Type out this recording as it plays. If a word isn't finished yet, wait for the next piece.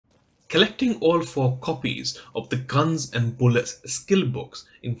Collecting all 4 copies of the Guns and Bullets skill books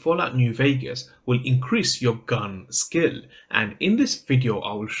in Fallout New Vegas will increase your gun skill, and in this video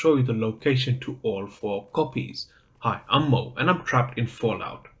I will show you the location to all 4 copies. Hi, I'm Mo and I'm trapped in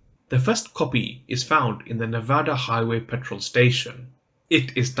Fallout. The first copy is found in the Nevada Highway petrol station.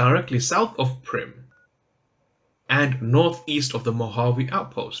 It is directly south of Prim and northeast of the Mojave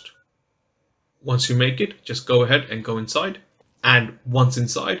outpost. Once you make it, just go ahead and go inside. And once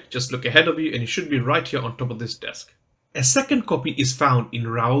inside, just look ahead of you and you should be right here on top of this desk. A second copy is found in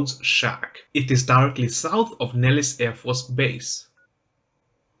Raoul's shack. It is directly south of Nellis Air Force Base.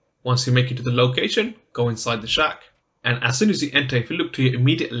 Once you make it to the location, go inside the shack. And as soon as you enter, if you look to your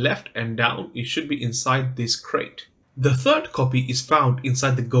immediate left and down, you should be inside this crate. The third copy is found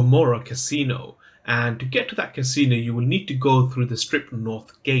inside the Gomorrah Casino. And to get to that casino, you will need to go through the Strip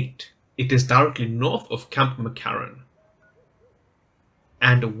North Gate. It is directly north of Camp McCarran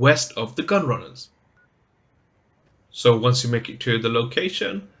and west of the Gunrunners. So once you make it to the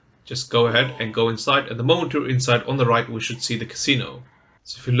location, just go ahead and go inside, and the moment you're inside, on the right we should see the casino.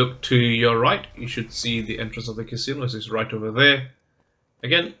 So if you look to your right, you should see the entrance of the casino. It's right over there.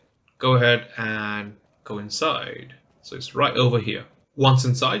 Again, go ahead and go inside. So it's right over here. Once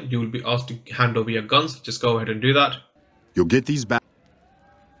inside, you will be asked to hand over your guns. Just go ahead and do that. You'll get these back.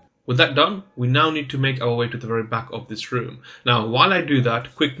 With that done, we now need to make our way to the very back of this room. Now, while I do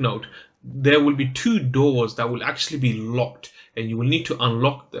that, quick note, there will be 2 doors that will actually be locked and you will need to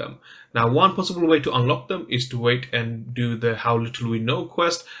unlock them. Now, one possible way to unlock them is to wait and do the How Little We Know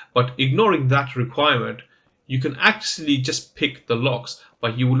quest, but ignoring that requirement, you can actually just pick the locks,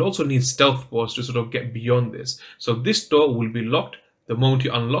 but you will also need stealth boards to sort of get beyond this. So this door will be locked. The moment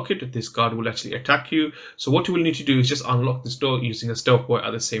you unlock it, this guard will actually attack you. So what you will need to do is just unlock this door using a stealth boy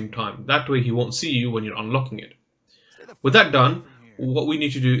at the same time. That way he won't see you when you're unlocking it. With that done, what we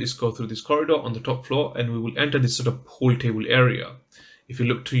need to do is go through this corridor on the top floor and we will enter this sort of pool table area. If you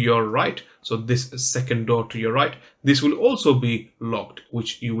look to your right, so this second door to your right, this will also be locked,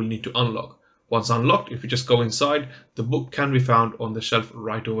 which you will need to unlock. Once unlocked, if you just go inside, the book can be found on the shelf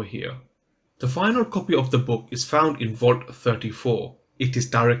right over here. The final copy of the book is found in Vault 34. It is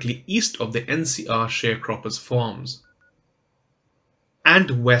directly east of the NCR Sharecroppers Farms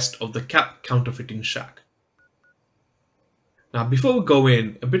and west of the Cap Counterfeiting Shack. Now, before we go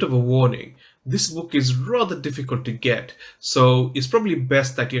in, a bit of a warning. This book is rather difficult to get, so it's probably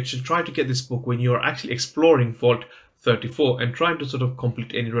best that you actually try to get this book when you're actually exploring Vault 34 and trying to sort of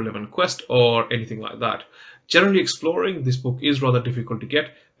complete any relevant quest or anything like that. Generally exploring, this book is rather difficult to get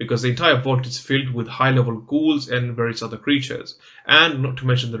because the entire vault is filled with high-level ghouls and various other creatures, and not to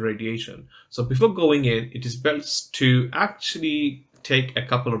mention the radiation. So before going in, it is best to actually take a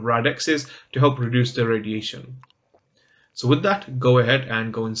couple of Radexes to help reduce the radiation. So with that, go ahead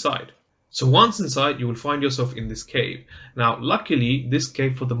and go inside. So once inside, you will find yourself in this cave. Now, luckily, this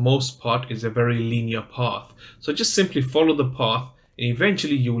cave for the most part is a very linear path. So just simply follow the path and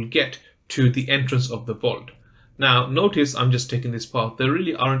eventually you will get to the entrance of the vault. Now, notice I'm just taking this path. There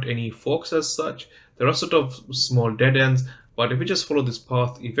really aren't any forks as such. There are sort of small dead ends, but if you just follow this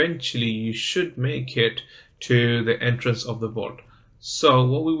path, eventually you should make it to the entrance of the vault. So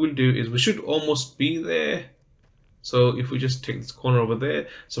what we will do is we should almost be there. So if we just take this corner over there,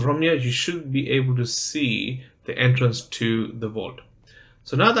 so from here you should be able to see the entrance to the vault.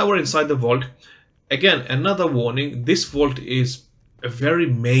 So now that we're inside the vault, again, another warning, this vault is a very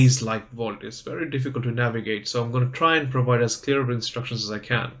maze-like vault. It's very difficult to navigate, so I'm going to try and provide as clear of instructions as I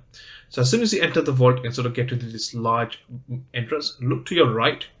can. So as soon as you enter the vault and sort of get to this large entrance, look to your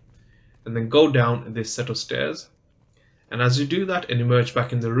right and then go down this set of stairs. And as you do that and emerge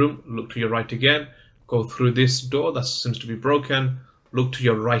back in the room, look to your right again, go through this door that seems to be broken, look to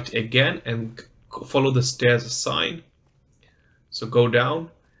your right again and follow the stairs sign. So go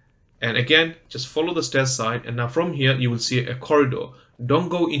down. And again, just follow the stairs sign, and now from here you will see a corridor. Don't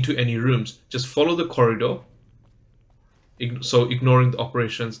go into any rooms, just follow the corridor. So ignoring the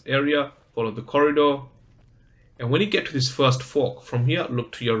operations area, follow the corridor. And when you get to this first fork, from here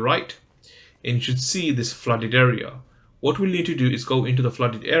look to your right and you should see this flooded area. What we'll need to do is go into the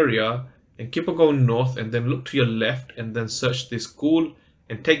flooded area and keep on going north and then look to your left and then search this ghoul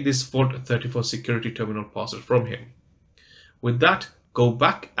and take this Vault 34 security terminal parcel from him. With that, go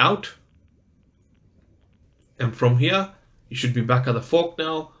back out, and from here you should be back at the fork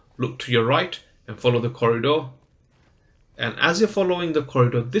now. Look to your right and follow the corridor, and as you're following the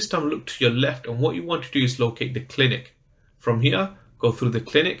corridor, this time look to your left, and what you want to do is locate the clinic. From here, go through the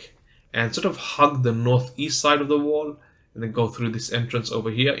clinic and sort of hug the northeast side of the wall and then go through this entrance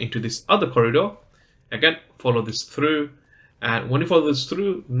over here into this other corridor. Again, follow this through And when you follow this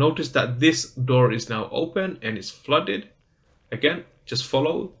through, notice that this door is now open and it's flooded. Again, just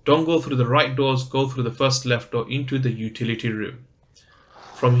follow. Don't go through the right doors, go through the first left door into the utility room.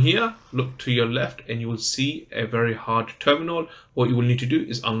 From here, look to your left and you will see a very hard terminal. What you will need to do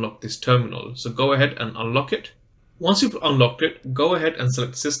is unlock this terminal. So go ahead and unlock it. Once you've unlocked it, go ahead and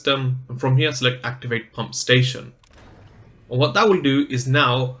select System, and from here select Activate Pump Station. And what that will do is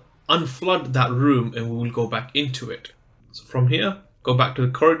now unflood that room and we will go back into it. So from here, go back to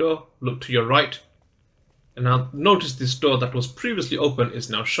the corridor, look to your right, and now notice this door that was previously open is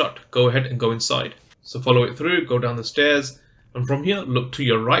now shut. Go ahead and go inside. So follow it through, go down the stairs, and from here look to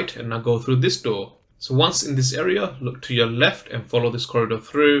your right and now go through this door. So once in this area, look to your left and follow this corridor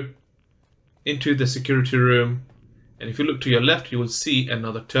through into the security room. And if you look to your left, you will see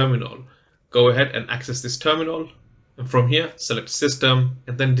another terminal. Go ahead and access this terminal, and from here select System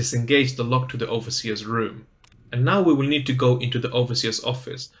and then disengage the lock to the Overseer's room. And now we will need to go into the Overseer's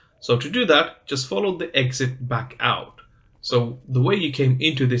office. So to do that, just follow the exit back out. So the way you came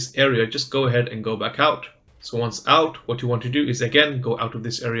into this area, just go ahead and go back out. So once out, what you want to do is again go out of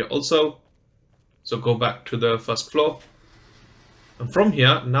this area also. So go back to the first floor. And from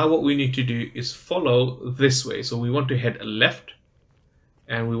here, now what we need to do is follow this way. So we want to head left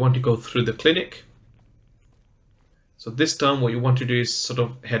and we want to go through the clinic. So this time what you want to do is sort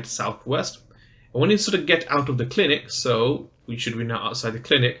of head southwest. And when you sort of get out of the clinic, so we should be now outside the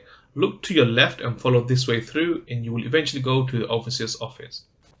clinic, look to your left and follow this way through and you will eventually go to the Overseer's office.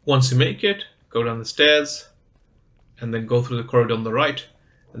 Once you make it, go down the stairs and then go through the corridor on the right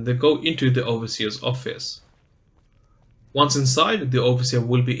and then go into the Overseer's office. Once inside, the Overseer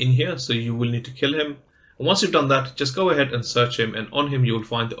will be in here, so you will need to kill him. And once you've done that, just go ahead and search him, and on him you will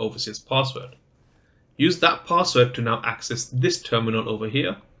find the Overseer's password. Use that password to now access this terminal over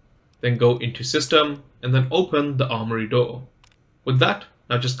here. Then go into System and then open the armory door. With that,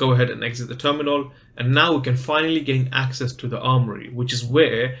 now just go ahead and exit the terminal, and now we can finally gain access to the armory, which is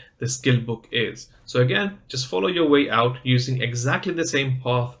where the skill book is. So again, just follow your way out using exactly the same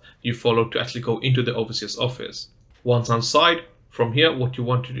path you followed to actually go into the Overseer's office. Once outside, from here what you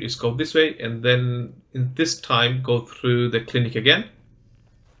want to do is go this way and then in this time go through the clinic again.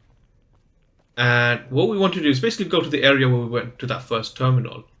 And what we want to do is basically go to the area where we went to that first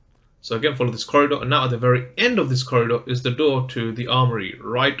terminal. So again, follow this corridor, and now at the very end of this corridor is the door to the armory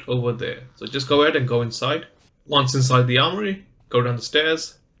right over there. So just go ahead and go inside. Once inside the armory, go down the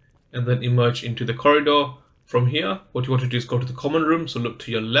stairs and then emerge into the corridor. From here, what you want to do is go to the common room, so look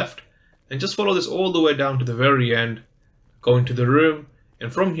to your left and just follow this all the way down to the very end. Go into the room,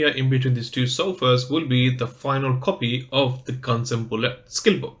 and from here in between these two sofas will be the final copy of the Guns and Bullets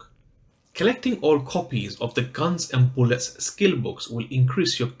skill book. Collecting all copies of the Guns and Bullets skill books will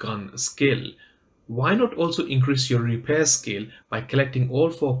increase your gun skill. Why not also increase your repair skill by collecting all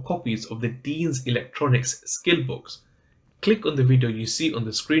 4 copies of the Dean's Electronics skill books? Click on the video you see on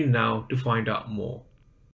the screen now to find out more.